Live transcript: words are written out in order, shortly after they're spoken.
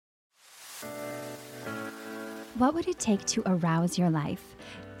What would it take to arouse your life,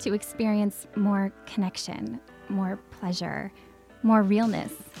 to experience more connection, more pleasure, more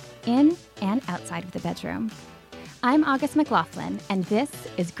realness in and outside of the bedroom? I'm August McLaughlin, and this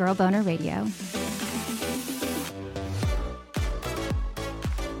is Girl Boner Radio.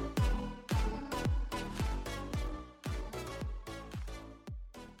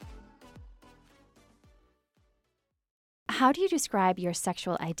 How do you describe your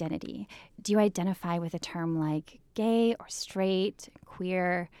sexual identity? Do you identify with a term like gay or straight,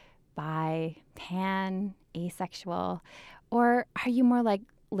 queer, bi, pan, asexual? Or are you more like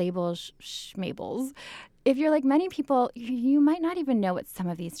labels, schmabels? If you're like many people, you might not even know what some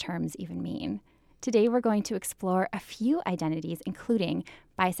of these terms even mean. Today, we're going to explore a few identities, including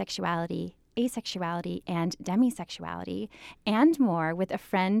bisexuality, asexuality, and demisexuality, and more with a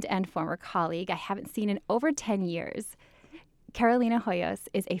friend and former colleague I haven't seen in over 10 years. Carolina Hoyos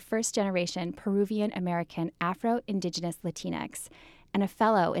is a first-generation Peruvian-American Afro-Indigenous Latinx and a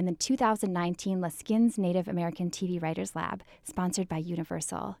fellow in the 2019 Laskin's Native American TV Writers Lab, sponsored by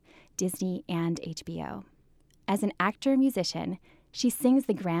Universal, Disney, and HBO. As an actor-musician, she sings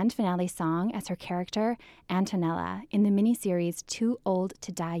the grand finale song as her character, Antonella, in the miniseries Too Old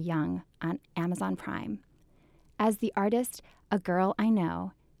to Die Young on Amazon Prime. As the artist A Girl I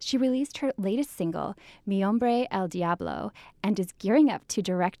Know, she released her latest single, Mi Hombre El Diablo, and is gearing up to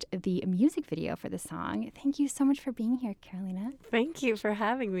direct the music video for the song. Thank you so much for being here, Carolina. Thank you for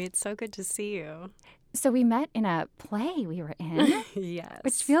having me. It's so good to see you. So we met in a play we were in. Yes.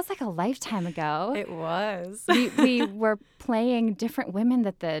 Which feels like a lifetime ago. It was. we were playing different women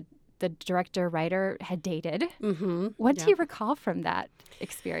that the director-writer had dated. Mm-hmm. What do you recall from that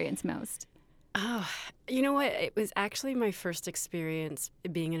experience most? Oh, you know what? It was actually my first experience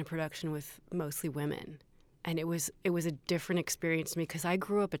being in a production with mostly women. And it was a different experience to me because I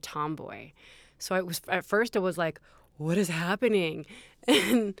grew up a tomboy. So at first I was like, what is happening?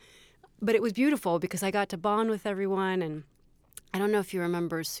 But it was beautiful because I got to bond with everyone. And I don't know if you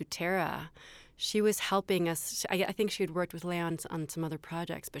remember Sutera. She was helping us. I think she had worked with Leon on some other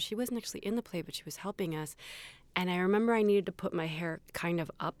projects, but she wasn't actually in the play, but she was helping us. And I remember I needed to put my hair kind of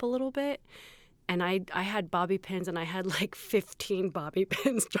up a little bit. And I had bobby pins, and I had like 15 bobby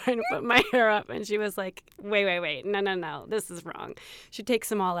pins trying to put my hair up. And she was like, wait, no, this is wrong. She takes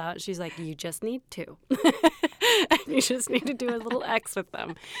them all out. She's like, you just need two. And you just need to do a little X with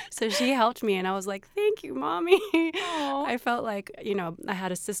them. So she helped me, and I was like, thank you, Mommy. Aww. I felt like, I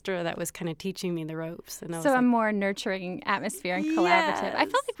had a sister that was kind of teaching me the ropes. And I was a more nurturing atmosphere and collaborative. Yes. I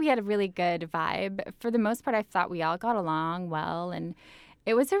felt like we had a really good vibe. For the most part, I thought we all got along well, and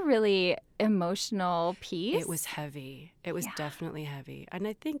it was a really emotional piece. It was heavy. It was definitely heavy. And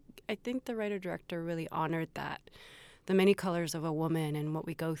I think the writer-director really honored that, the many colors of a woman and what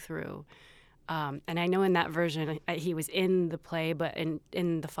we go through. And I know in that version, he was in the play, but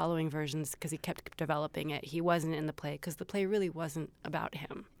in the following versions, because he kept developing it, he wasn't in the play because the play really wasn't about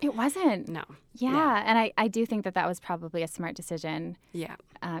him. It wasn't? No. Yeah. And I do think that was probably a smart decision. Yeah.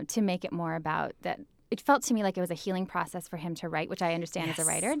 To make it more about that. It felt to me like it was a healing process for him to write, which I understand as a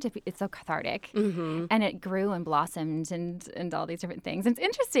writer. It's so cathartic. Mm-hmm. And it grew and blossomed and all these different things. And it's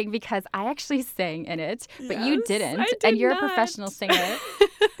interesting because I actually sang in it, but you didn't. And you're not. A professional singer.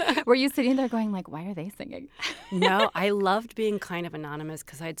 Were you sitting there going like, why are they singing? No, I loved being kind of anonymous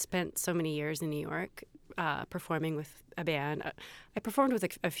because I'd spent so many years in New York performing with a band. I performed with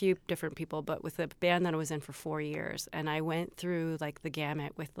a few different people, but with a band that I was in for 4 years. And I went through like the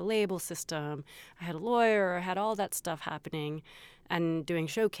gamut with the label system. I had a lawyer, I had all that stuff happening and doing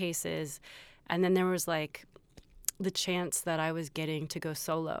showcases. And then there was like the chance that I was getting to go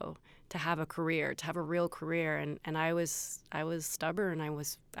solo, to have a career, to have a real career. And I was stubborn. I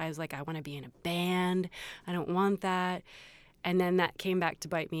was like, I want to be in a band. I don't want that. And then that came back to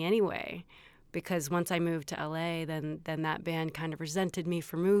bite me anyway. Because once I moved to LA, then that band kind of resented me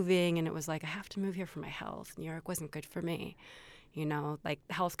for moving, and it was like, I have to move here for my health. New York wasn't good for me. Like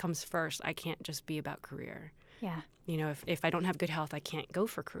health comes first. I can't just be about career. Yeah. If I don't have good health, I can't go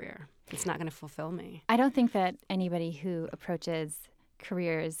for career. It's not going to fulfill me. I don't think that anybody who approaches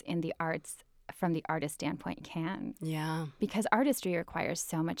careers in the arts from the artist standpoint can. Yeah. Because artistry requires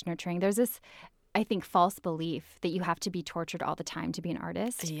so much nurturing. There's this, I think, false belief that you have to be tortured all the time to be an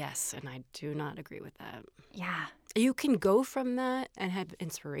artist. Yes, and I do not agree with that. Yeah. You can go from that and have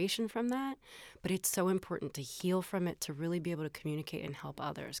inspiration from that, but it's so important to heal from it to really be able to communicate and help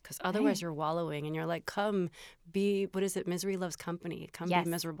others, because otherwise you're wallowing and you're like, come be, what is it, misery loves company. Come be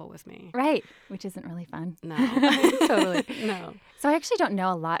miserable with me. Right, which isn't really fun. No. Totally. No. So I actually don't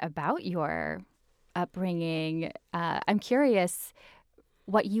know a lot about your upbringing. I'm curious,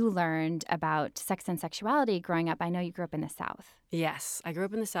 what you learned about sex and sexuality growing up. I know you grew up in the South. Yes, I grew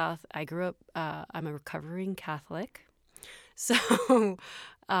up in the South. I'm a recovering Catholic. So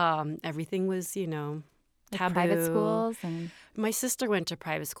everything was, Like taboo. private schools and My sister went to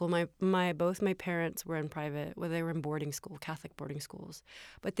private school. Both my parents were in private, well, they were in boarding school, Catholic boarding schools,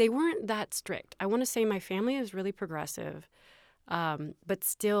 but they weren't that strict. I want to say my family is really progressive, but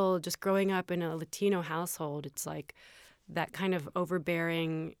still, just growing up in a Latino household, it's like that kind of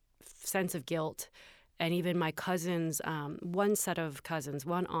overbearing sense of guilt. And even my cousins, one set of cousins,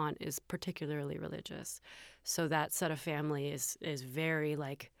 one aunt is particularly religious, so that set of family is very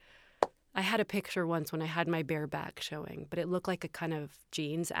like. I had a picture once when I had my bare back showing, but it looked like a kind of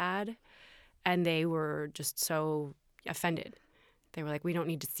jeans ad, and they were just so offended. They were like, "We don't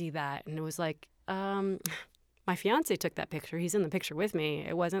need to see that," and it was like, my fiance took that picture. He's in the picture with me.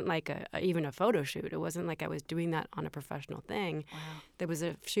 It wasn't like even a photo shoot. It wasn't like I was doing that on a professional thing. wow. There was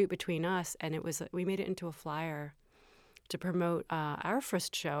a shoot between us, and we made it into a flyer to promote our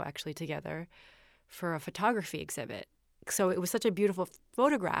first show actually together for a photography exhibit. So it was such a beautiful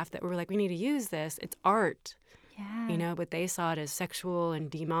photograph that we were like, we need to use this. It's art, Yeah. but they saw it as sexual and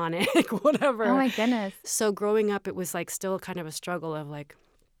demonic, whatever. Oh my goodness. So growing up, it was like still kind of a struggle of like,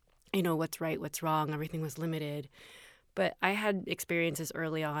 what's right, what's wrong. Everything was limited. But I had experiences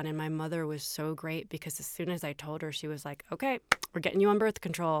early on, and my mother was so great because as soon as I told her, she was like, okay, we're getting you on birth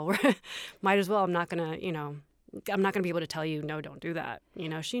control. Might as well. I'm not going to be able to tell you, no, don't do that.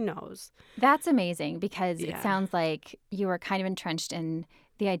 She knows. That's amazing because it Yeah. sounds like you were kind of entrenched in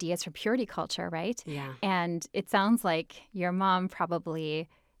the ideas for purity culture, right? Yeah. And it sounds like your mom probably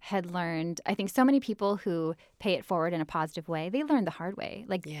had learned, I think so many people who pay it forward in a positive way, they learn the hard way.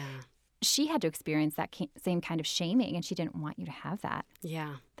 Like Yeah. she had to experience that same kind of shaming and she didn't want you to have that.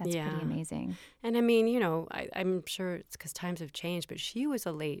 Yeah. That's yeah. pretty amazing. And I mean, I'm sure it's because times have changed, but she was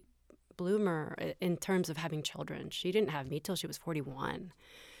a late bloomer in terms of having children. She didn't have me till she was 41.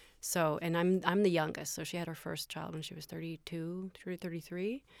 So, and I'm the youngest. So she had her first child when she was 32,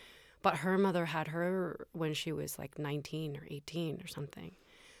 33. But her mother had her when she was like 19 or 18 or something.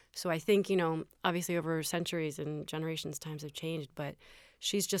 So I think, obviously over centuries and generations, times have changed, but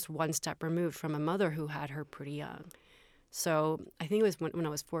she's just one step removed from a mother who had her pretty young. So I think it was when I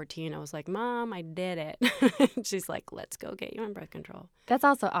was 14, I was like, Mom, I did it. She's like, let's go get you on birth control. That's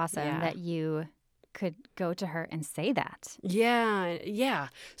also awesome Yeah. that you could go to her and say that. Yeah.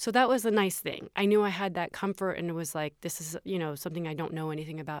 So that was a nice thing. I knew I had that comfort, and it was like, this is, something I don't know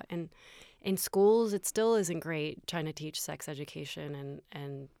anything about. And in schools, it still isn't great trying to teach sex education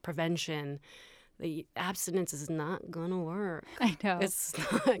and prevention. The abstinence is not going to work. I know. It's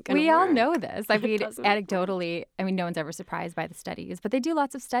not going to work. We all know this. I mean, doesn't anecdotally, no one's ever surprised by the studies, but they do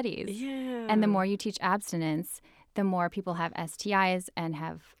lots of studies. Yeah. And the more you teach abstinence, the more people have STIs and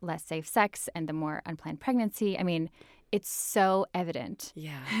have less safe sex and the more unplanned pregnancy. I mean, it's so evident.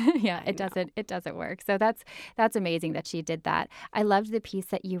 Yeah. Yeah, it doesn't work. So that's amazing that she did that. I loved the piece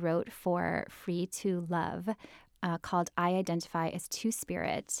that you wrote for Free to Love called I Identify as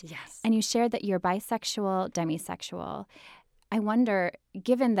Two-Spirit. Yes. And you shared that you're bisexual, demisexual. I wonder,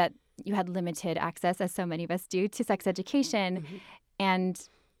 given that you had limited access, as so many of us do, to sex education, and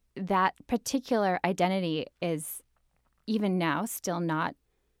that particular identity is even now still not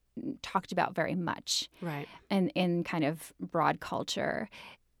talked about very much Right. and in kind of broad culture.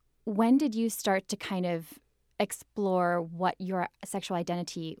 When did you start to kind of explore what your sexual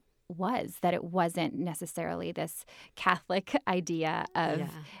identity was, that it wasn't necessarily this Catholic idea of Yeah.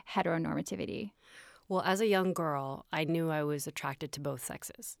 heteronormativity? Well, as a young girl, I knew I was attracted to both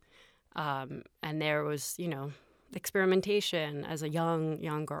sexes. And there was, experimentation as a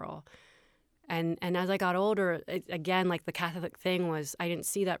young girl. And as I got older, again, like the Catholic thing was, I didn't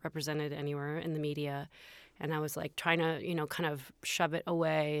see that represented anywhere in the media. And I was like trying to, kind of shove it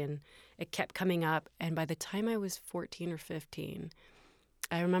away. And it kept coming up. And by the time I was 14 or 15,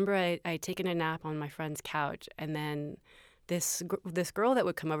 I remember I'd taken a nap on my friend's couch. And then this girl that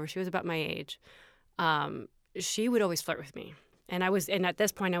would come over, she was about my age, she would always flirt with me. And at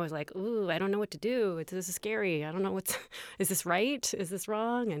this point I was like, ooh, I don't know what to do. This is scary. I don't know is this right? Is this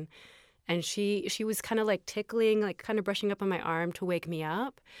wrong? And she was kind of like tickling, like kind of brushing up on my arm to wake me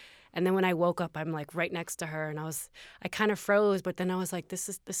up. And then when I woke up, I'm like right next to her, and I kind of froze, but then I was like,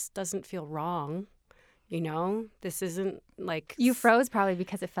 this doesn't feel wrong. This isn't like... You froze probably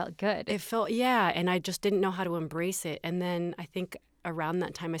because it felt good. It felt, yeah, and I just didn't know how to embrace it. And then I think around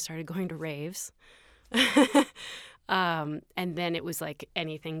that time I started going to raves. And then it was like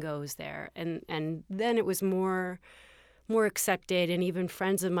anything goes there. And then it was more more accepted, and even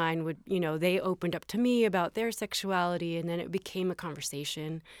friends of mine would, they opened up to me about their sexuality, and then it became a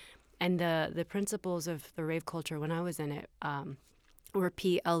conversation. And the principles of the rave culture when I was in it were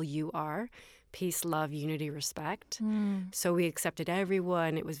PLUR, peace, love, unity, respect. So we accepted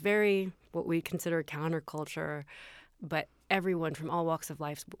everyone. It was very what we consider counterculture, but everyone from all walks of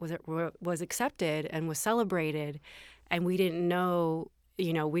life was accepted and was celebrated. And we didn't know,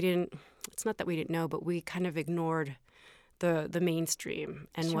 it's not that we didn't know, but we kind of ignored the mainstream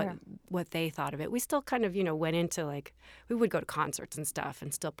and Sure. what they thought of it. We still kind of, went into we would go to concerts and stuff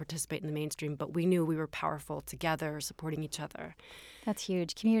and still participate in the mainstream, but we knew we were powerful together, supporting each other. That's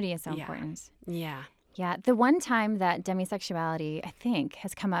huge. Community is so Yeah. important. Yeah. Yeah. The one time that demisexuality, I think,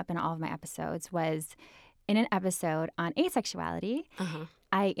 has come up in all of my episodes was in an episode on asexuality. Uh-huh.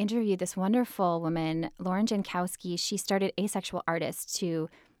 I interviewed this wonderful woman, Lauren Jankowski. She started Asexual Artists to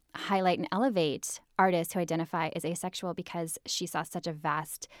highlight and elevate artists who identify as asexual because she saw such a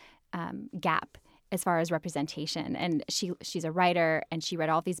vast gap as far as representation. And she's a writer, and she read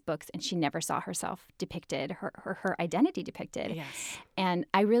all these books, and she never saw herself depicted, her identity depicted. Yes. And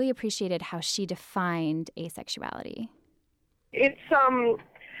I really appreciated how she defined asexuality. It's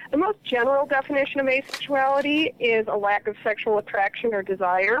the most general definition of asexuality is a lack of sexual attraction or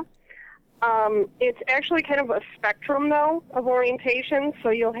desire. It's actually kind of a spectrum, though, of orientation. So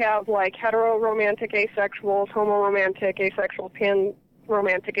you'll have hetero-romantic asexuals, homo-romantic asexual,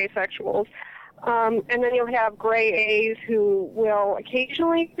 pan-romantic asexuals. And then you'll have gray A's who will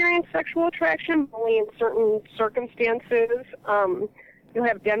occasionally experience sexual attraction, only in certain circumstances. You'll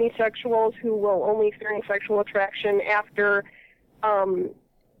have demisexuals who will only experience sexual attraction after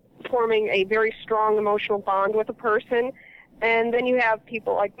forming a very strong emotional bond with a person. And then you have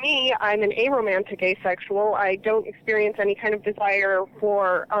people like me. I'm an aromantic asexual. I don't experience any kind of desire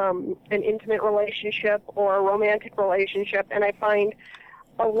for an intimate relationship or a romantic relationship, and I find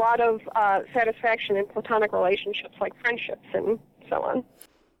a lot of satisfaction in platonic relationships like friendships and so on.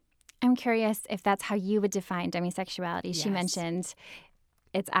 I'm curious if that's how you would define demisexuality. She Yes. mentioned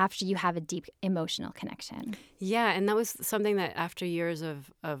it's after you have a deep emotional connection. Yeah, and that was something that after years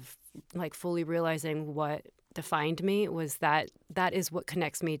of fully realizing what defined me was that is what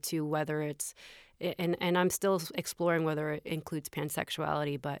connects me to whether it's and I'm still exploring whether it includes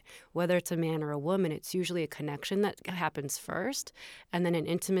pansexuality, but whether it's a man or a woman, it's usually a connection that happens first, and then an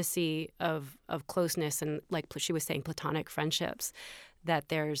intimacy of closeness and, like she was saying, platonic friendships, that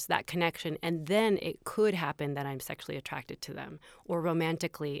there's that connection, and then it could happen that I'm sexually attracted to them or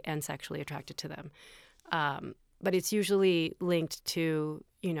romantically and sexually attracted to them. But it's usually linked to,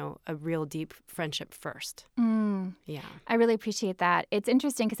 a real deep friendship first. Yeah. I really appreciate that. It's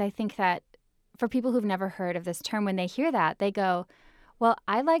interesting because I think that for people who've never heard of this term, when they hear that, they go, well,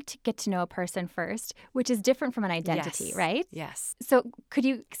 I like to get to know a person first, which is different from an identity, Yes. right? Yes. So could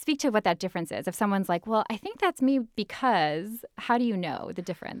you speak to what that difference is? If someone's like, well, I think that's me because, how do you know the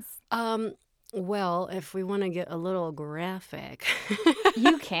difference? Well, if we want to get a little graphic.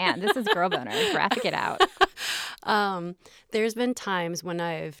 You can. This is Girl Boner. Graphic it out. There's been times when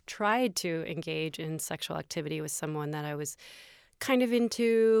I've tried to engage in sexual activity with someone that I was kind of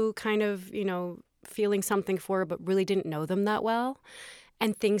into, feeling something for, but really didn't know them that well,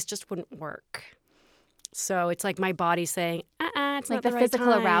 and things just wouldn't work. So it's like my body saying, it's Like not the right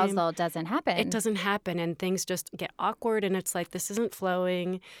physical time. arousal doesn't happen. It doesn't happen, and things just get awkward, and it's like, this isn't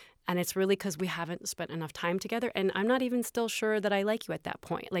flowing, and it's really because we haven't spent enough time together, and I'm not even still sure that I like you at that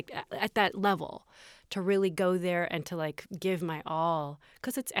point, like at that level, to really go there and to give my all,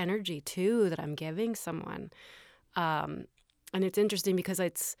 because it's energy too that I'm giving someone. And it's interesting because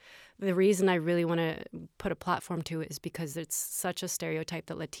it's the reason I really want to put a platform to it is because it's such a stereotype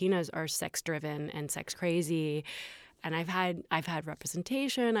that Latinas are sex-driven and sex-crazy. And I've had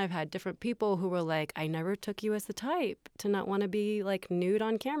representation. I've had different people who were like, I never took you as the type to not want to be nude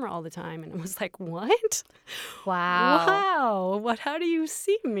on camera all the time. And I was like, what? Wow. Wow. How do you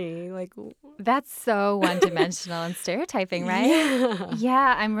see me? That's so one-dimensional and stereotyping, right? Yeah.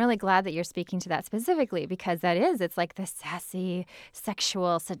 Yeah, I'm really glad that you're speaking to that specifically because it's like the sassy,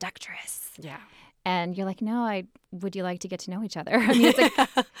 sexual seductress. Yeah. And you're like, no, would you like to get to know each other? I mean, it's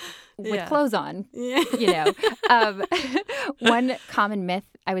like with Yeah. clothes on, Yeah. One common myth,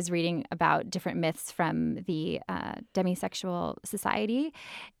 I was reading about different myths from the Demisexual Society.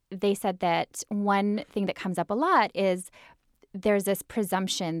 They said that one thing that comes up a lot is there's this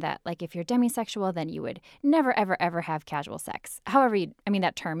presumption that, if you're demisexual, then you would never, ever, ever have casual sex. However,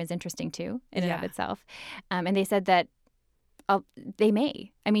 that term is interesting, too, in and of Yeah. itself. And they said that they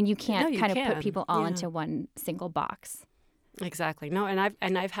may. You can't you kind of can. put people all Yeah. into one single box. Exactly. No, and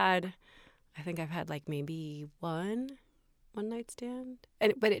I've had, I think I've had maybe one one night stand,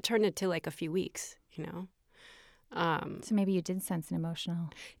 but it turned into like a few weeks, you know. So maybe you did sense an emotional.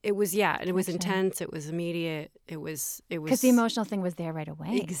 It was, and it was connection. intense. It was immediate. It was Because the emotional thing was there right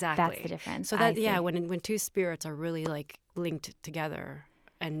away. Exactly. That's the difference. So I that see. when two spirits are really like linked together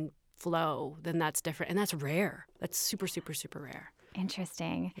and flow, then that's different, and that's rare. That's super, super, super rare.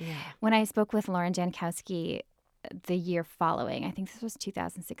 Interesting. Yeah. When I spoke with Lauren Jankowski the year following, I think this was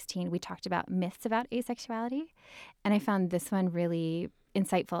 2016, we talked about myths about asexuality, and I found this one really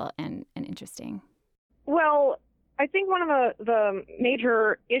insightful and interesting. Well, I think one of the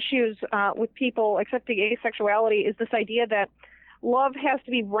major issues with people accepting asexuality is this idea that love has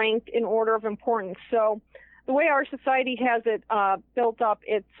to be ranked in order of importance. So the way our society has it built up,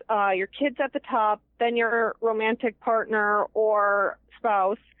 it's your kids at the top, then your romantic partner or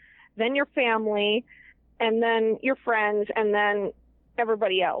spouse, then your family, and then your friends, and then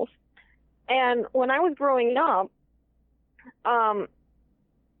everybody else. And when I was growing up,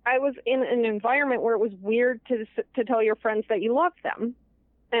 I was in an environment where it was weird to tell your friends that you love them.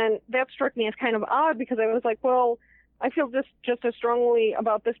 And that struck me as kind of odd because I was like, well, I feel just as strongly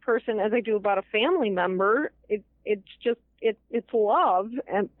about this person as I do about a family member. It's love.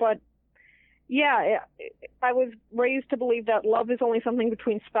 But I was raised to believe that love is only something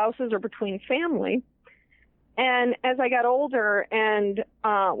between spouses or between family. And as I got older and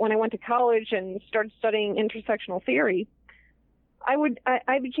when I went to college and started studying intersectional theory,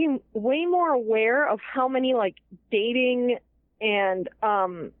 I became way more aware of how many like dating and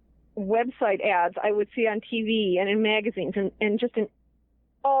website ads I would see on TV and in magazines and just in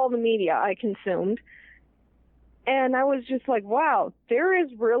all the media I consumed. And I was just like, wow, there is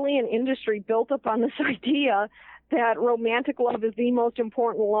really an industry built up on this idea that romantic love is the most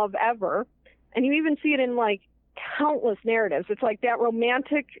important love ever. And you even see it in like countless narratives. It's like that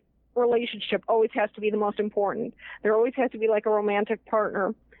romantic relationship always has to be the most important. There always has to be like a romantic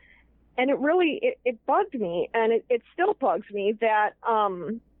partner. And it really, it bugged me, and it still bugs me that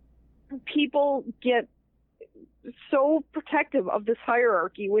people get so protective of this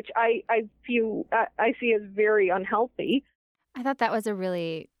hierarchy, which I see as very unhealthy. I thought that was a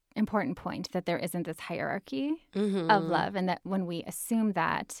really important point, that there isn't this hierarchy of love, and that when we assume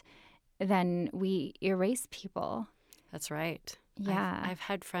that, then we erase people. That's right. Yeah. I've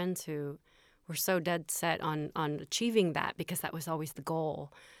had friends who were so dead set on achieving that because that was always the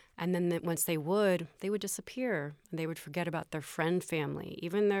goal. And then once they would disappear. And they would forget about their friend family,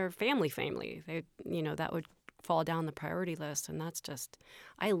 even their family. They, that would fall down the priority list. And that's just,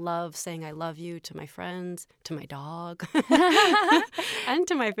 I love saying I love you to my friends, to my dog, and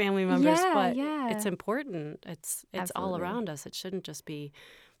to my family members. But it's important. It's all around us. It shouldn't just be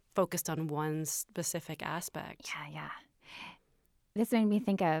focused on one specific aspect. Yeah. This made me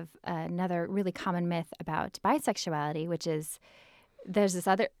think of another really common myth about bisexuality, which is there's this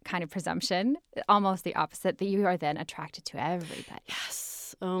other kind of presumption, almost the opposite, that you are then attracted to everybody.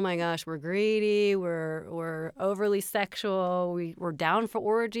 Yes. Oh my gosh, we're greedy. We're overly sexual. We're down for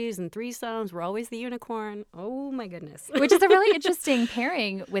orgies and threesomes. We're always the unicorn. Oh my goodness. Which is a really interesting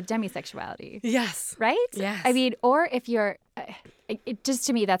pairing with demisexuality. Yes. Right? Yes. I mean, or if you're... just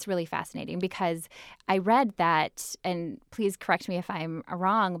to me, that's really fascinating because I read that, and please correct me if I'm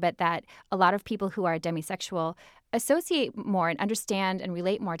wrong, but that a lot of people who are demisexual associate more and understand and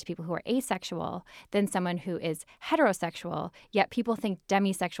relate more to people who are asexual than someone who is heterosexual, yet people think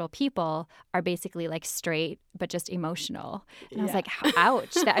demisexual people are basically like straight but just emotional. And I was like,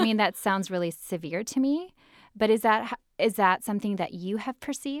 ouch. That sounds really severe to me. But is that something that you have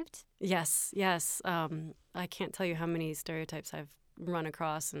perceived? Yes. I can't tell you how many stereotypes I've run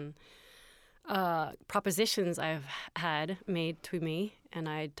across and propositions I've had made to me, and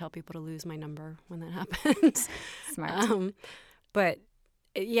I tell people to lose my number when that happens. Smart. But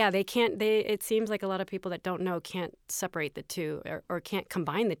they can't. It seems like a lot of people that don't know can't separate the two or can't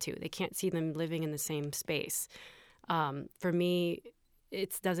combine the two. They can't see them living in the same space. For me,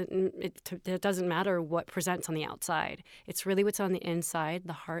 it doesn't matter what presents on the outside. It's really what's on the inside,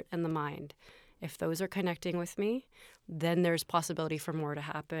 the heart and the mind. If those are connecting with me, then there's possibility for more to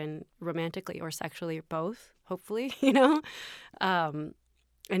happen romantically or sexually, or both, hopefully, And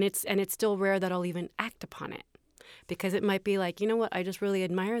it's still rare that I'll even act upon it, because it might be like, you know what, I just really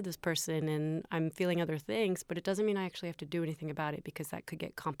admire this person and I'm feeling other things, but it doesn't mean I actually have to do anything about it, because that could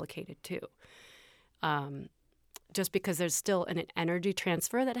get complicated too. Just because there's still an energy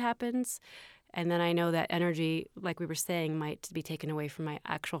transfer that happens. And then I know that energy, like we were saying, might be taken away from my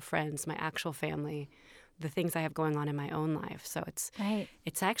actual friends, my actual family, the things I have going on in my own life. So it's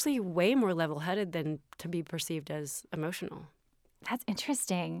actually way more level-headed than to be perceived as emotional. That's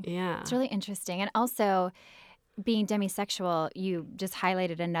interesting. Yeah. It's really interesting. And also, being demisexual, you just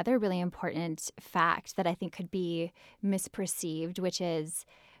highlighted another really important fact that I think could be misperceived, which is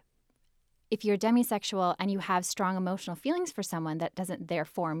if you're demisexual and you have strong emotional feelings for someone, that doesn't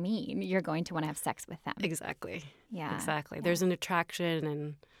therefore mean you're going to want to have sex with them. Exactly. Yeah. Exactly. Yeah. There's an attraction,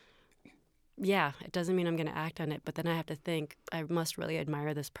 and yeah, it doesn't mean I'm going to act on it, but then I have to think I must really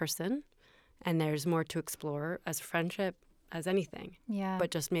admire this person, and there's more to explore as friendship, as anything, Yeah.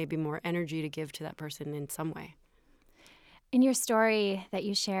 but just maybe more energy to give to that person in some way. In your story that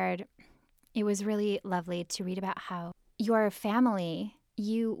you shared, it was really lovely to read about how your family,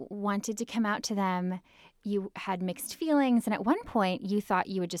 you wanted to come out to them. You had mixed feelings. And at one point, you thought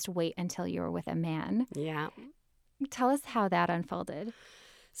you would just wait until you were with a man. Yeah. Tell us how that unfolded.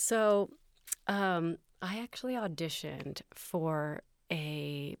 So I actually auditioned for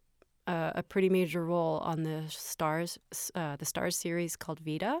a pretty major role on the Stars series called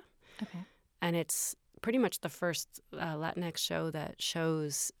Vida. Okay. And it's pretty much the first Latinx show that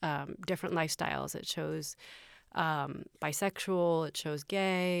shows different lifestyles. It shows bisexual, it shows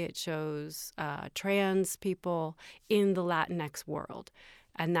gay, it shows trans people in the Latinx world.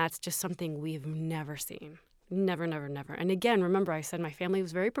 And that's just something we've never seen. Never, never, never. And again, remember I said my family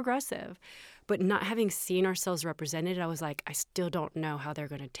was very progressive, but not having seen ourselves represented, I was like, I still don't know how they're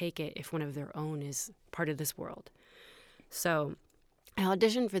going to take it if one of their own is part of this world. So I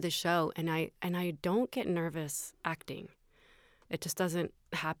auditioned for the show, and I don't get nervous acting. It just doesn't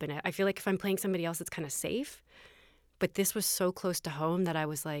happen. I feel like if I'm playing somebody else, it's kind of safe. But this was so close to home that I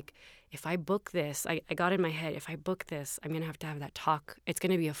was like, if I book this, I got in my head, if I book this, I'm going to have that talk. It's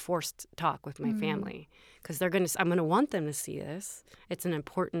going to be a forced talk with my family because I'm going to want them to see this. It's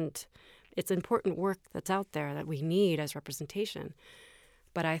important work that's out there that we need as representation.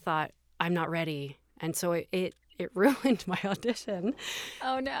 But I thought, I'm not ready. And so it ruined my audition.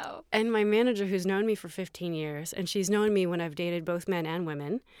 Oh, no. And my manager, who's known me for 15 years, and she's known me when I've dated both men and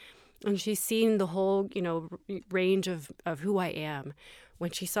women, and she's seen the whole, range of who I am. When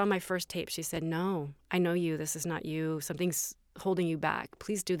she saw my first tape, she said, no, I know you. This is not you. Something's holding you back.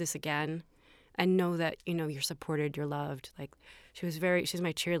 Please do this again and know that, you're supported, you're loved. Like, she's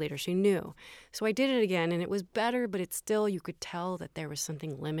my cheerleader. She knew. So I did it again, and it was better, but it's still, you could tell that there was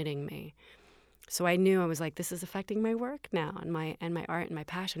something limiting me. So I knew, I was like, this is affecting my work now and my art and my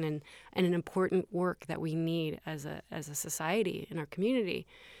passion and an important work that we need as a society in our community.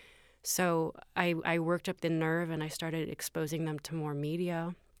 So I worked up the nerve, and I started exposing them to more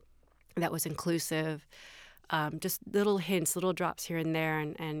media that was inclusive, just little hints, little drops here and there.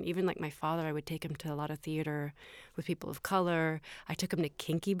 And even like my father, I would take him to a lot of theater with people of color. I took him to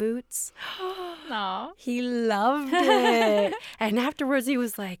Kinky Boots. Aw. He loved it. And afterwards he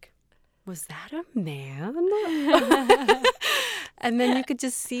was like, was that a man? And then you could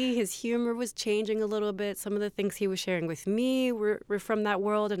just see his humor was changing a little bit. Some of the things he was sharing with me were from that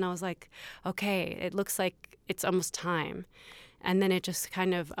world. And I was like, okay, it looks like it's almost time. And then it just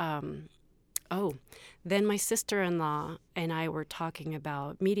kind of, then my sister-in-law and I were talking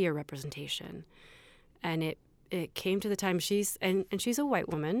about media representation. And it came to the time she's a white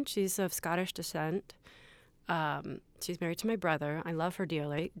woman. She's of Scottish descent. She's married to my brother. I love her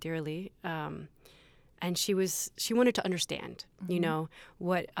dearly. And she wanted to understand,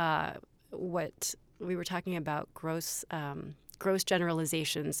 what we were talking about, gross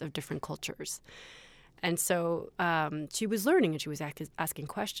generalizations of different cultures. And so she was learning, and she was asking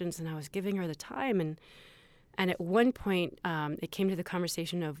questions, and I was giving her the time. And at one point, it came to the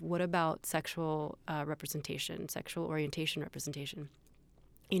conversation of what about sexual representation, sexual orientation representation?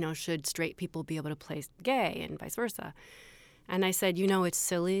 Should straight people be able to play gay and vice versa? And I said, it's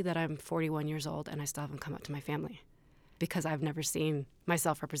silly that I'm 41 years old and I still haven't come out to my family because I've never seen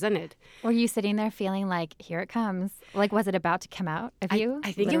myself represented. Were you sitting there feeling like, here it comes? Like, was it about to come out of you?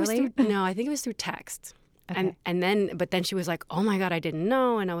 I think literally? I think it was through text. Okay. But then she was like, oh my God, I didn't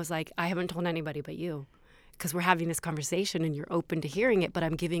know. And I was like, I haven't told anybody but you because we're having this conversation and you're open to hearing it, but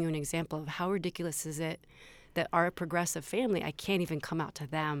I'm giving you an example of how ridiculous is it that our progressive family, I can't even come out to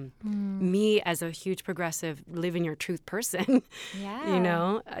them. Me as a huge progressive, live in your truth person,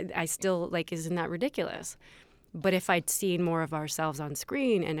 Yeah. I still isn't that ridiculous? But if I'd seen more of ourselves on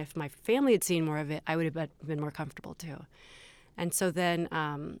screen and if my family had seen more of it, I would have been more comfortable too. And so then,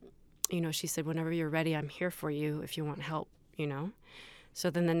 she said, whenever you're ready, I'm here for you if you want help, So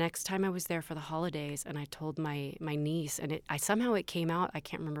then the next time I was there for the holidays and I told my niece, and somehow it came out, I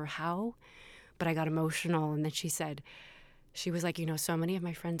can't remember how, but I got emotional. And then she was like, so many of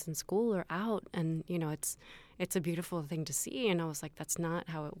my friends in school are out and, it's a beautiful thing to see. And I was like, that's not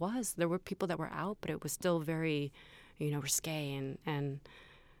how it was. There were people that were out, but it was still very, risque and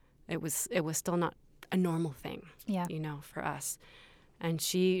it was still not a normal thing, Yeah. for us. And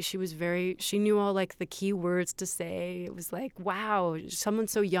she knew all like the key words to say. It was like, wow, someone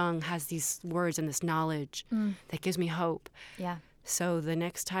so young has these words and this knowledge that gives me hope. Yeah. So the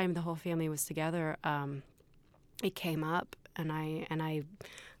next time the whole family was together, it came up, and I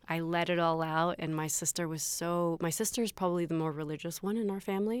let it all out. And my sister is probably the more religious one in our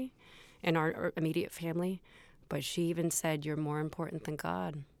family, in our immediate family. But she even said, "You're more important than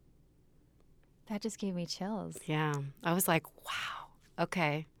God." That just gave me chills. Yeah. I was like, wow,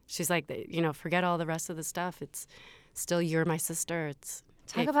 okay. She's like, forget all the rest of the stuff. It's still, you're my sister.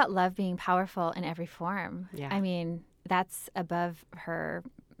 Talk about love being powerful in every form. Yeah. I mean, that's above her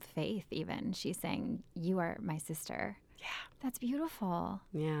faith even. She's saying, you are my sister. Yeah. That's beautiful.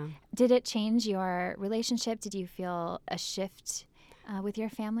 Yeah. Did it change your relationship? Did you feel a shift with your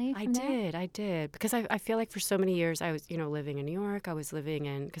family from there? I did. Because I feel like for so many years I was, living in New York. I was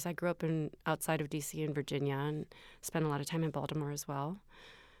living because I grew up outside of D.C. in Virginia and spent a lot of time in Baltimore as well.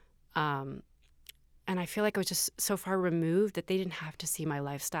 And I feel like I was just so far removed that they didn't have to see my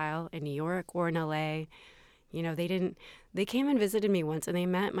lifestyle in New York or in L.A. They came and visited me once, and they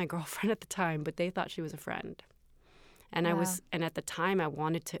met my girlfriend at the time, but they thought she was a friend. And Wow. and at the time I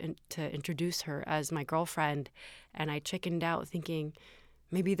wanted to introduce her as my girlfriend, and I chickened out thinking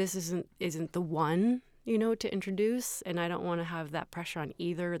maybe this isn't the one, to introduce, and I don't want to have that pressure on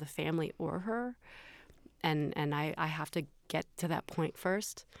either the family or her. And I have to get to that point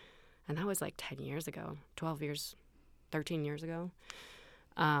first. And that was like 10 years ago, 12 years, 13 years ago.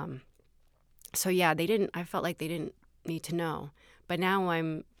 So yeah, I felt like they didn't need to know. But now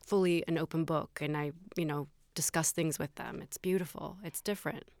I'm fully an open book, and I, discuss things with them. It's beautiful. It's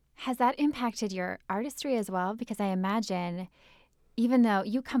different. Has that impacted your artistry as well? Because I imagine, even though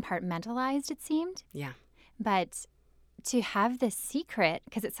you compartmentalized, it seemed, Yeah. but to have this secret,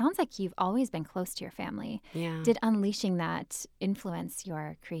 because it sounds like you've always been close to your family, Yeah. did unleashing that influence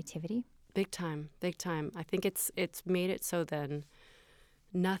your creativity? Big time. Big time. I think it's made it so then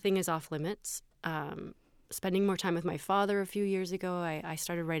nothing is off limits. Spending more time with my father a few years ago, I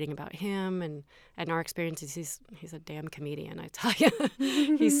started writing about him and our experiences. He's a damn comedian, I tell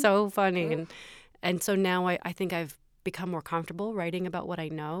you. He's so funny. And so now I think I've become more comfortable writing about what I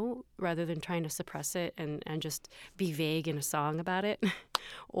know rather than trying to suppress it and just be vague in a song about it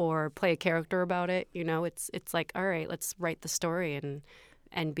or play a character about it. It's like, all right, let's write the story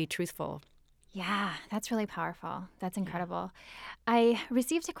and be truthful. Yeah, that's really powerful. That's incredible. I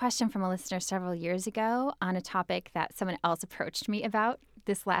received a question from a listener several years ago on a topic that someone else approached me about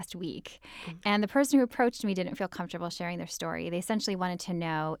this last week. And the person who approached me didn't feel comfortable sharing their story. They essentially wanted to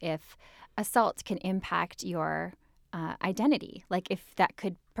know if assault can impact your identity, like if that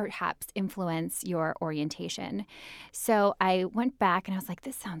could perhaps influence your orientation. So I went back and I was like,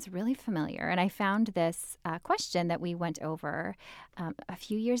 this sounds really familiar. And I found this question that we went over a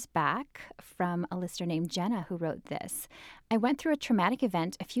few years back from a listener named Jenna who wrote this. I went through a traumatic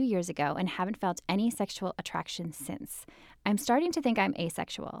event a few years ago and haven't felt any sexual attraction since. I'm starting to think I'm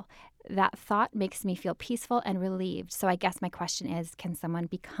asexual. That thought makes me feel peaceful and relieved. So I guess my question is, can someone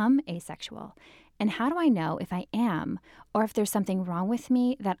become asexual? And how do I know if I am or if there's something wrong with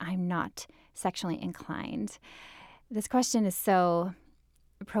me that I'm not sexually inclined? This question is so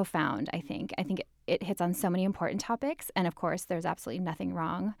profound, I think. I think it hits on so many important topics. And of course, there's absolutely nothing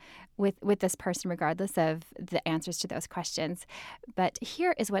wrong with this person, regardless of the answers to those questions. But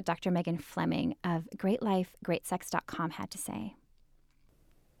here is what Dr. Megan Fleming of GreatLifeGreatSex.com had to say.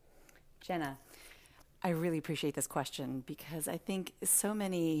 Jenna, I really appreciate this question because I think so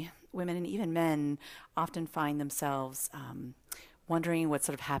many women and even men often find themselves wondering what's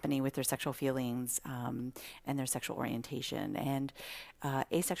sort of happening with their sexual feelings and their sexual orientation. And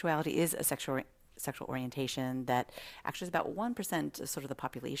asexuality is a sexual orientation that actually is about 1% of sort of the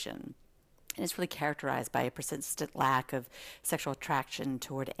population. And it's really characterized by a persistent lack of sexual attraction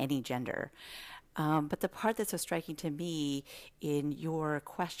toward any gender. But the part that's so striking to me in your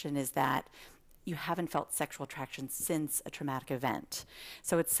question is that you haven't felt sexual attraction since a traumatic event.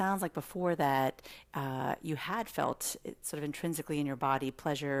 So it sounds like before that, you had felt sort of intrinsically in your body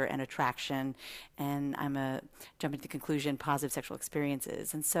pleasure and attraction, and I'm jumping to the conclusion, positive sexual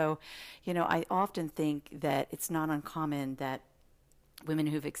experiences. And so, I often think that it's not uncommon that women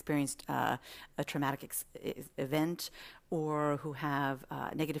who've experienced a traumatic event or who have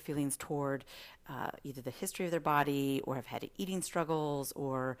negative feelings toward either the history of their body, or have had eating struggles,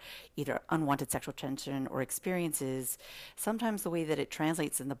 or either unwanted sexual tension or experiences, sometimes the way that it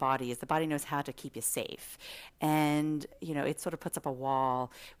translates in the body is the body knows how to keep you safe. And, it sort of puts up a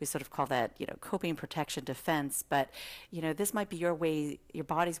wall. We sort of call that, coping, protection, defense. But, this might be your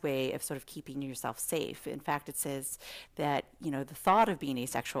body's way of sort of keeping yourself safe. In fact, it says that, the thought of being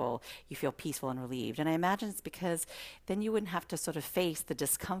asexual, you feel peaceful and relieved. And I imagine it's because then you wouldn't have to sort of face the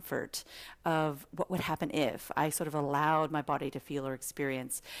discomfort of what would happen if I sort of allowed my body to feel or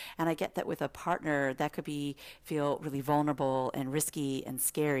experience. And I get that with a partner, that could feel really vulnerable and risky and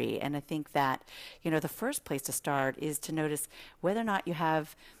scary. And I think that, the first place to start is to notice whether or not you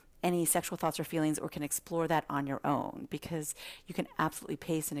have any sexual thoughts or feelings, or can explore that on your own, because you can absolutely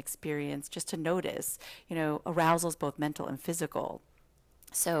pace an experience just to notice, arousals, both mental and physical.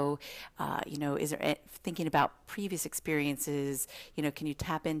 So, is there thinking about previous experiences, can you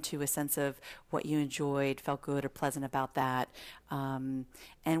tap into a sense of what you enjoyed, felt good or pleasant about that? And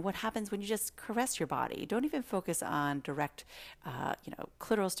what happens when you just caress your body? Don't even focus on direct,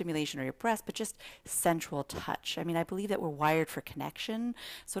 clitoral stimulation or your breast, but just sensual touch. I mean, I believe that we're wired for connection,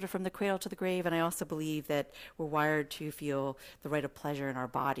 sort of from the cradle to the grave. And I also believe that we're wired to feel the right of pleasure in our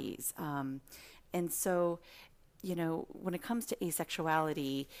bodies. And so, when it comes to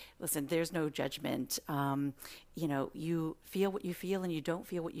asexuality, listen, there's no judgment. You feel what you feel and you don't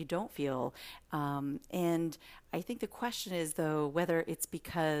feel what you don't feel. And I think the question is, though, whether it's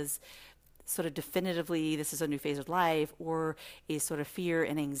because sort of definitively this is a new phase of life, or is sort of fear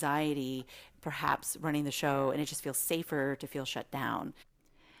and anxiety perhaps running the show, and it just feels safer to feel shut down.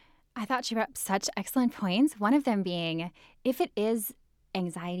 I thought she brought up such excellent points. One of them being, if it is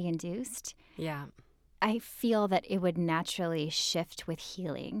anxiety induced, Yeah. I feel that it would naturally shift with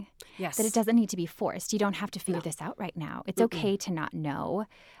healing. Yes. That it doesn't need to be forced. You don't have to figure this out right now. It's okay to not know.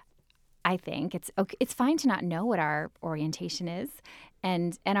 I think it's okay. It's fine to not know what our orientation is,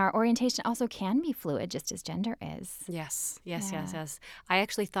 and our orientation also can be fluid, just as gender is. Yes. Yeah. I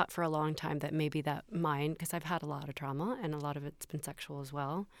actually thought for a long time that maybe that mine, because I've had a lot of trauma and a lot of it's been sexual as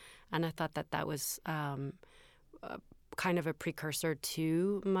well, and I thought that was kind of a precursor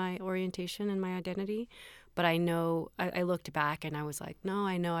to my orientation and my identity. But I know I looked back and I was like, no,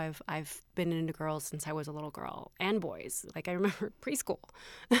 I know I've been into girls since I was a little girl, and boys. Like, I remember preschool.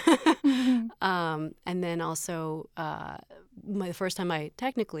 And then also the first time I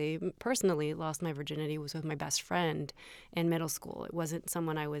personally lost my virginity was with my best friend in middle school. It wasn't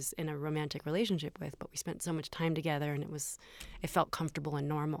someone I was in a romantic relationship with, but we spent so much time together, and it felt comfortable and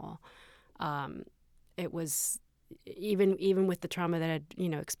normal. It was even with the trauma that I'd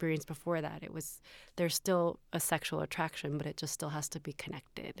experienced before that, there's still a sexual attraction, but it just still has to be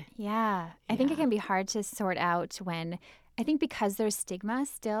connected. Yeah. I think it can be hard to sort out when, I think because there's stigma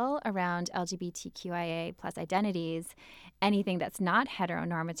still around LGBTQIA plus identities, anything that's not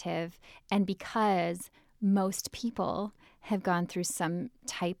heteronormative, and because most people have gone through some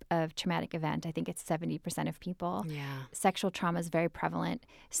type of traumatic event. I think it's 70% of people. Yeah. Sexual trauma is very prevalent.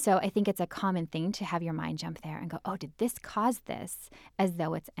 So I think it's a common thing to have your mind jump there and go, oh, did this cause this? As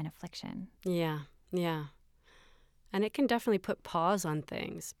though it's an affliction. Yeah. And it can definitely put pause on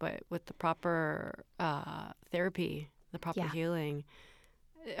things, but with the proper therapy, the proper healing,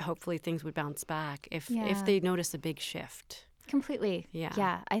 hopefully things would bounce back if they notice a big shift. Completely.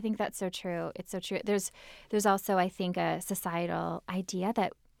 Yeah. I think that's so true. It's so true. There's also, I think, a societal idea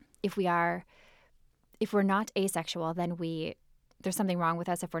that if we're not asexual, then there's something wrong with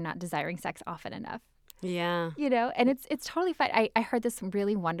us if we're not desiring sex often enough. Yeah. And it's totally fine. I heard this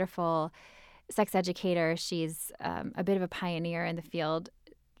really wonderful sex educator. She's a bit of a pioneer in the field,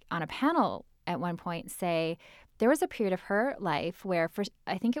 on a panel at one point say there was a period of her life where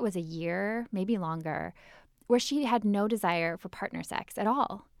I think it was a year, maybe longer, where she had no desire for partner sex at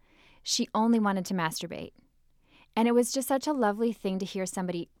all. She only wanted to masturbate. And it was just such a lovely thing to hear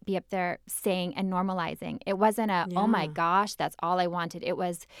somebody be up there saying and normalizing. It wasn't oh my gosh, that's all I wanted. It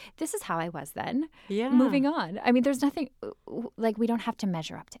was, this is how I was then. Yeah. Moving on. I mean, there's nothing, like, we don't have to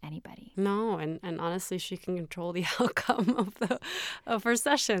measure up to anybody. No, and honestly, she can control the outcome of her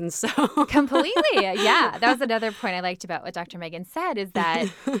sessions. So Completely. Yeah. That was another point I liked about what Dr. Megan said, is that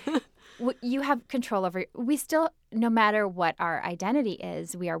you have control over, we still, no matter what our identity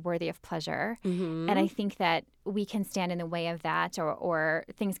is, we are worthy of pleasure. Mm-hmm. And I think that we can stand in the way of that, or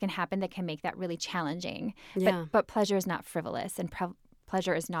things can happen that can make that really challenging. Yeah. But pleasure is not frivolous, and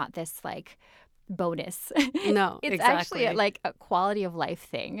pleasure is not this like bonus. No, it's exactly. actually like a quality of life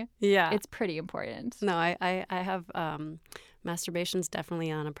thing. Yeah. It's pretty important. No, I have masturbation's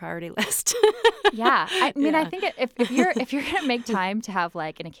definitely on a priority list. Yeah, I mean, I Yeah. think if you're gonna make time to have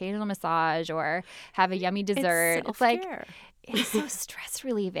like an occasional massage or have a yummy dessert, it's like self-care. it's so stress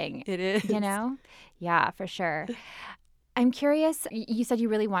relieving. It is. You know? Yeah, for sure. I'm curious. You said you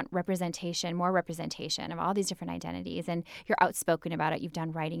really want representation, more representation of all these different identities, and you're outspoken about it. You've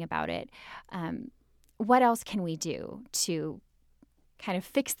done writing about it. What else can we do to kind of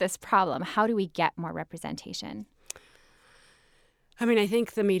fix this problem? How do we get more representation? I mean, I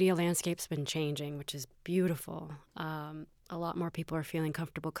think the media landscape's been changing, which is beautiful. A lot more people are feeling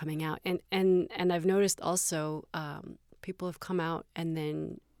comfortable coming out, and I've noticed also people have come out and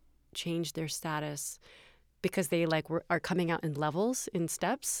then changed their status because they are coming out in levels, in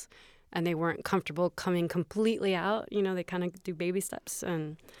steps, and they weren't comfortable coming completely out. You know, they kind of do baby steps,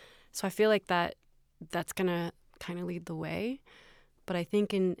 and so I feel like that's gonna kind of lead the way. But I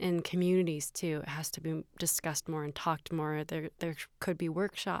think in communities, too, it has to be discussed more and talked more. There could be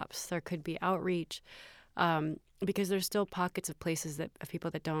workshops. There could be outreach because there's still pockets of places of people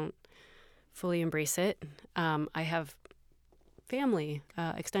that don't fully embrace it. I have family,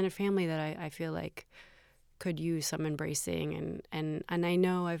 extended family that I feel like could use some embracing. And I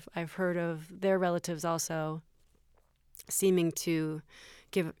know I've heard of their relatives also seeming to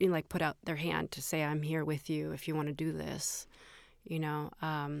give, put out their hand to say, I'm here with you if you want to do this.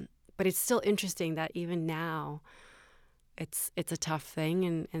 But it's still interesting that even now it's a tough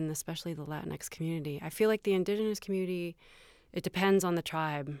thing, and especially the Latinx community. I feel like the indigenous community, it depends on the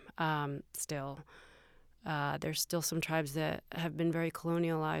tribe still. There's still some tribes that have been very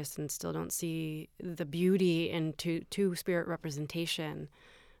colonialized and still don't see the beauty in two-spirit representation,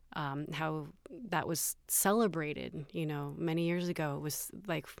 how that was celebrated, many years ago. It was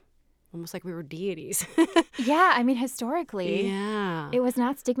almost like we were deities. Yeah, I mean, historically, Yeah. it was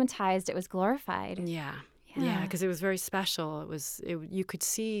not stigmatized; it was glorified. Yeah. Yeah. Yeah, because it was very special. You could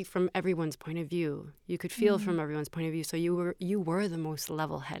see from everyone's point of view. You could feel from everyone's point of view. So you were the most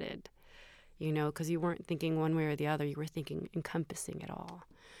level-headed, because you weren't thinking one way or the other. You were thinking encompassing it all.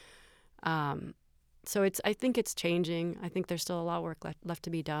 So I think it's changing. I think there's still a lot of work left to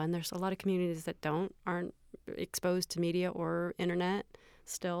be done. There's a lot of communities that aren't exposed to media or internet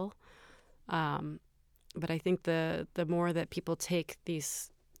still. But I think the more that people take these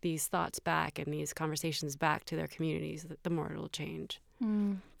thoughts back and these conversations back to their communities, the more it'll change.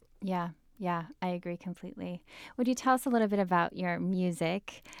 Yeah, I agree completely. Would you tell us a little bit about your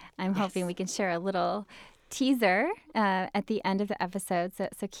music? I'm hoping we can share a little teaser at the end of the episode, so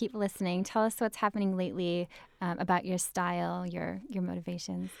keep listening. Tell us what's happening lately about your style, your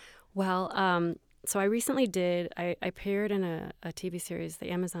motivations. Well, so I recently I appeared in a TV series, the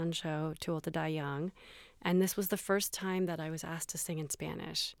Amazon show, Too Old to Die Young, and this was the first time that I was asked to sing in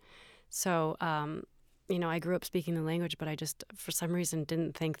Spanish. So, I grew up speaking the language, but I just, for some reason,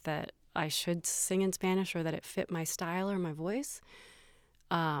 didn't think that I should sing in Spanish or that it fit my style or my voice.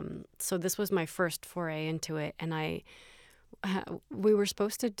 So this was my first foray into it, and we were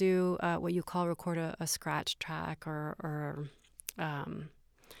supposed to do what you call record a scratch track or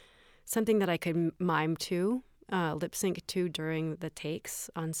something that I could mime to, lip sync to during the takes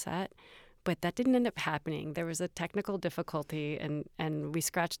on set. But that didn't end up happening. There was a technical difficulty, and we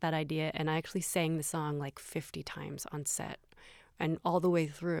scratched that idea, and I actually sang the song 50 times on set and all the way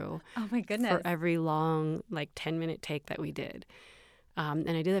through. Oh, my goodness. For every long, 10-minute take that we did. And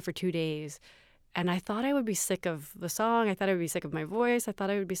I did that for 2 days. And I thought I would be sick of the song. I thought I would be sick of my voice. I thought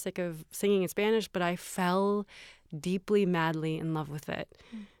I would be sick of singing in Spanish, but I fell deeply, madly in love with it.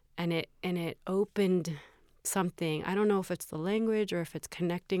 And it opened something. I don't know if it's the language or if it's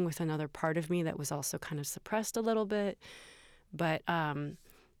connecting with another part of me that was also kind of suppressed a little bit. But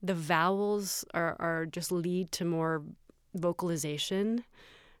the vowels are just lead to more vocalization.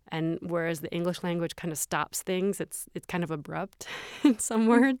 And whereas the English language kind of stops things, it's kind of abrupt in some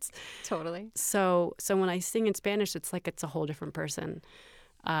words. Totally. So when I sing in Spanish, it's like it's a whole different person.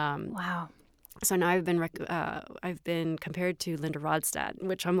 Wow. So now I've been compared to Linda Ronstadt,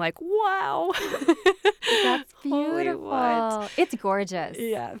 which I'm like, wow. That's Holy beautiful. what? It's gorgeous.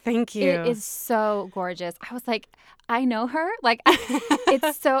 Yeah, thank you. It is so gorgeous. I was like, I know her.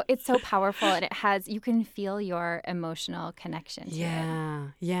 It's so powerful, and you can feel your emotional connection to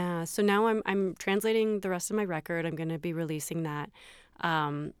it. Yeah. So now I'm translating the rest of my record. I'm going to be releasing that.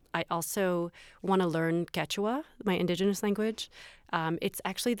 I also want to learn Quechua, my indigenous language. It's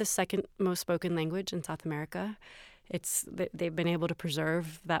actually the second most spoken language in South America. They've been able to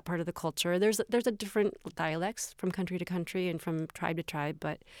preserve that part of the culture. There's a different dialects from country to country and from tribe to tribe,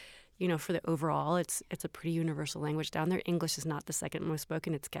 but for the overall, it's a pretty universal language down there. English is not the second most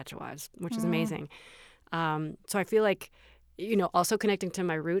spoken; it's Quechua, which is amazing. So I feel like also connecting to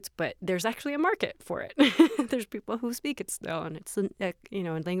my roots, but there's actually a market for it. There's people who speak it still, and it's, a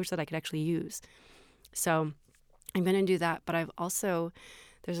language that I could actually use. So I'm going to do that. But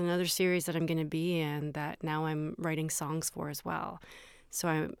there's another series that I'm going to be in that now I'm writing songs for as well. So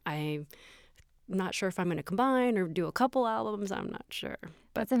I'm not sure if I'm going to combine or do a couple albums. I'm not sure.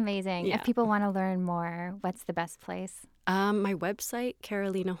 But that's amazing. Yeah. If people want to learn more, what's the best place? My website,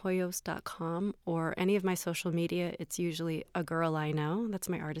 carolinahoyos.com, or any of my social media, it's usually A Girl I Know. That's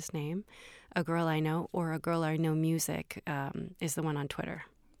my artist name. A Girl I Know, or A Girl I Know Music is the one on Twitter.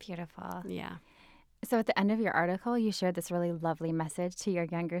 Beautiful. Yeah. So at the end of your article, you shared this really lovely message to your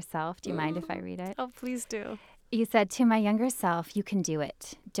younger self. Do you mind if I read it? Oh, please do. You said, "To my younger self, you can do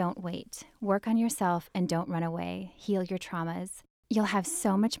it. Don't wait. Work on yourself and don't run away. Heal your traumas. You'll have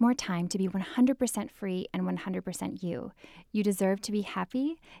so much more time to be 100% free and 100% you. You deserve to be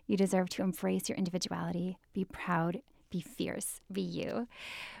happy. You deserve to embrace your individuality. Be proud. Be fierce. Be you."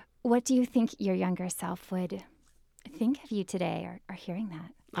 What do you think your younger self would think of you today or hearing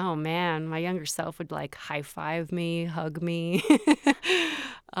that? Oh, man, my younger self would high five me, hug me.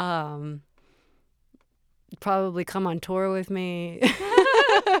 Probably come on tour with me.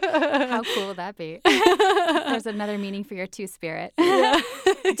 How cool would that be? There's another meaning for your two-spirit. Yeah,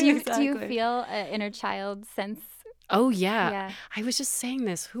 Do you exactly. feel an inner child sense? Oh, yeah. Yeah. I was just saying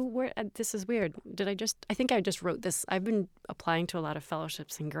this. This is weird. I think I just wrote this. I've been applying to a lot of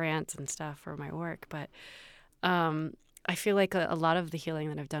fellowships and grants and stuff for my work, but I feel like a lot of the healing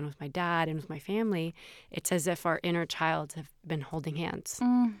that I've done with my dad and with my family, it's as if our inner childs have been holding hands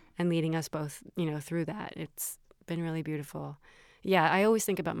and leading us both, through that. It's been really beautiful. Yeah, I always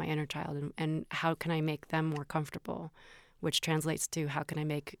think about my inner child and how can I make them more comfortable, which translates to how can I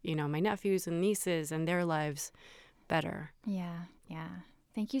make, my nephews and nieces and their lives better. Yeah.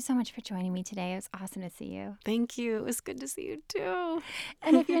 Thank you so much for joining me today. It was awesome to see you. Thank you. It was good to see you too.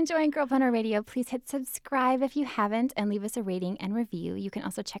 And if you're enjoying Girl Boner Radio, please hit subscribe if you haven't and leave us a rating and review. You can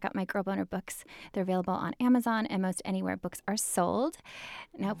also check out my Girl Boner books. They're available on Amazon and most anywhere books are sold.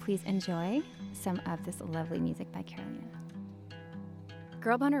 Now please enjoy some of this lovely music by Carolina.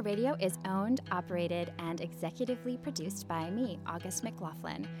 Girl Boner Radio is owned, operated, and executively produced by me, August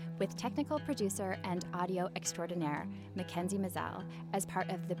McLaughlin, with technical producer and audio extraordinaire, Mackenzie Mazzell, as part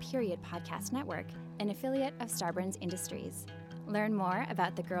of the Period Podcast Network, an affiliate of Starburns Industries. Learn more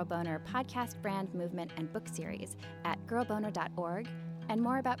about the Girl Boner podcast brand movement and book series at girlboner.org and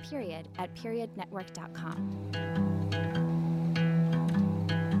more about Period at periodnetwork.com.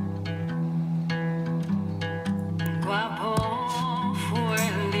 Guapo fue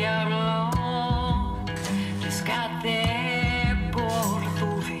el diablo, rescate por tu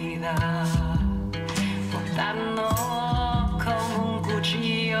vida, cortando como un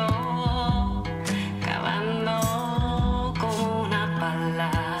cuchillo, cavando como una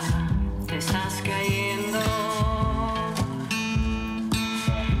pala. Te estás cayendo,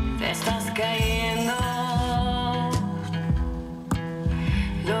 te estás cayendo.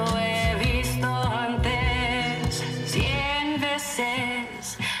 Lo he visto antes 100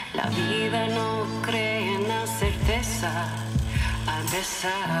 veces. La vida no cree en la certeza al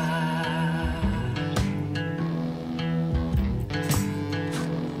besar.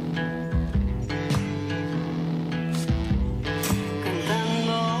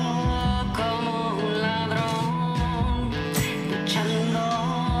 Cantando como un ladrón, luchando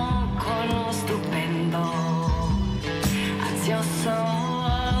con lo estupendo, ansioso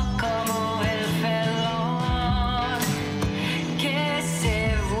como el felón que se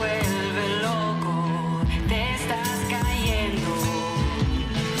vuelve loco. Te estás cayendo,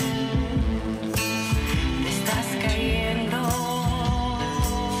 te estás cayendo,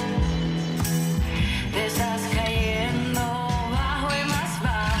 te estás cayendo bajo y más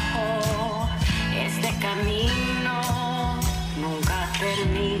bajo. Este camino nunca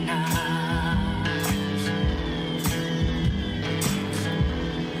termina.